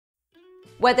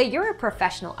Whether you're a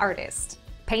professional artist,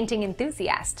 painting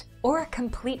enthusiast, or a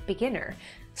complete beginner,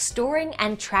 storing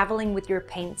and traveling with your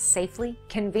paints safely,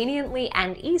 conveniently,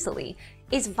 and easily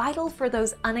is vital for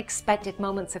those unexpected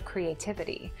moments of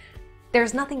creativity.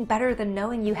 There's nothing better than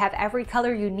knowing you have every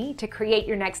color you need to create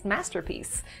your next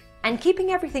masterpiece. And keeping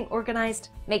everything organized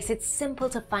makes it simple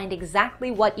to find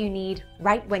exactly what you need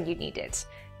right when you need it.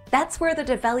 That's where the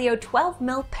Daveliou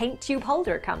 12mm paint tube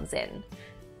holder comes in.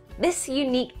 This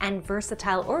unique and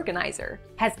versatile organizer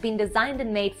has been designed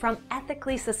and made from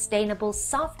ethically sustainable,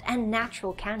 soft and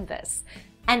natural canvas,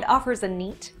 and offers a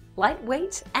neat,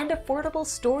 lightweight, and affordable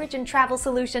storage and travel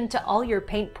solution to all your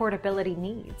paint portability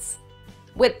needs.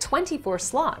 With 24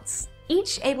 slots,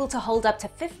 each able to hold up to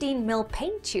 15mm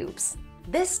paint tubes,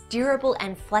 this durable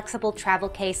and flexible travel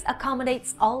case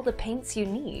accommodates all the paints you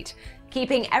need,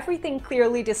 keeping everything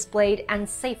clearly displayed and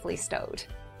safely stowed.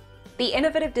 The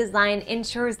innovative design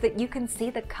ensures that you can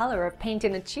see the color of paint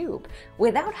in a tube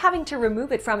without having to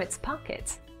remove it from its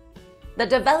pocket. The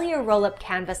Daveliou roll-up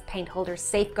canvas paint holder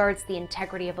safeguards the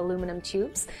integrity of aluminum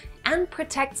tubes and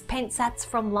protects paint sets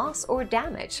from loss or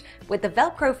damage with the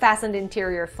Velcro-fastened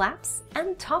interior flaps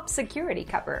and top security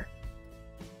cover.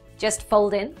 Just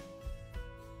fold in,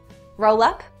 roll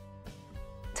up,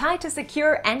 tie to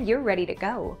secure, and you're ready to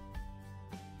go.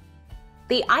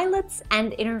 The eyelets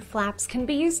and inner flaps can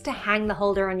be used to hang the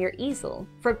holder on your easel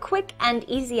for quick and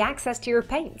easy access to your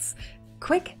paints.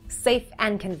 Quick, safe,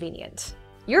 and convenient.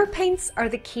 Your paints are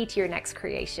the key to your next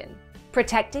creation.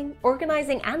 Protecting,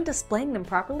 organizing, and displaying them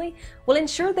properly will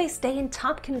ensure they stay in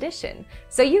top condition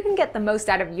so you can get the most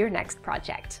out of your next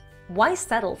project. Why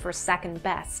settle for second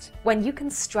best when you can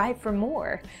strive for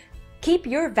more? Keep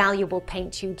your valuable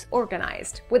paint tubes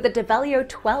organized with the Daveliou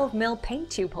 12mm paint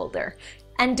tube holder,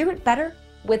 and do it better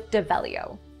with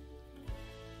Daveliou.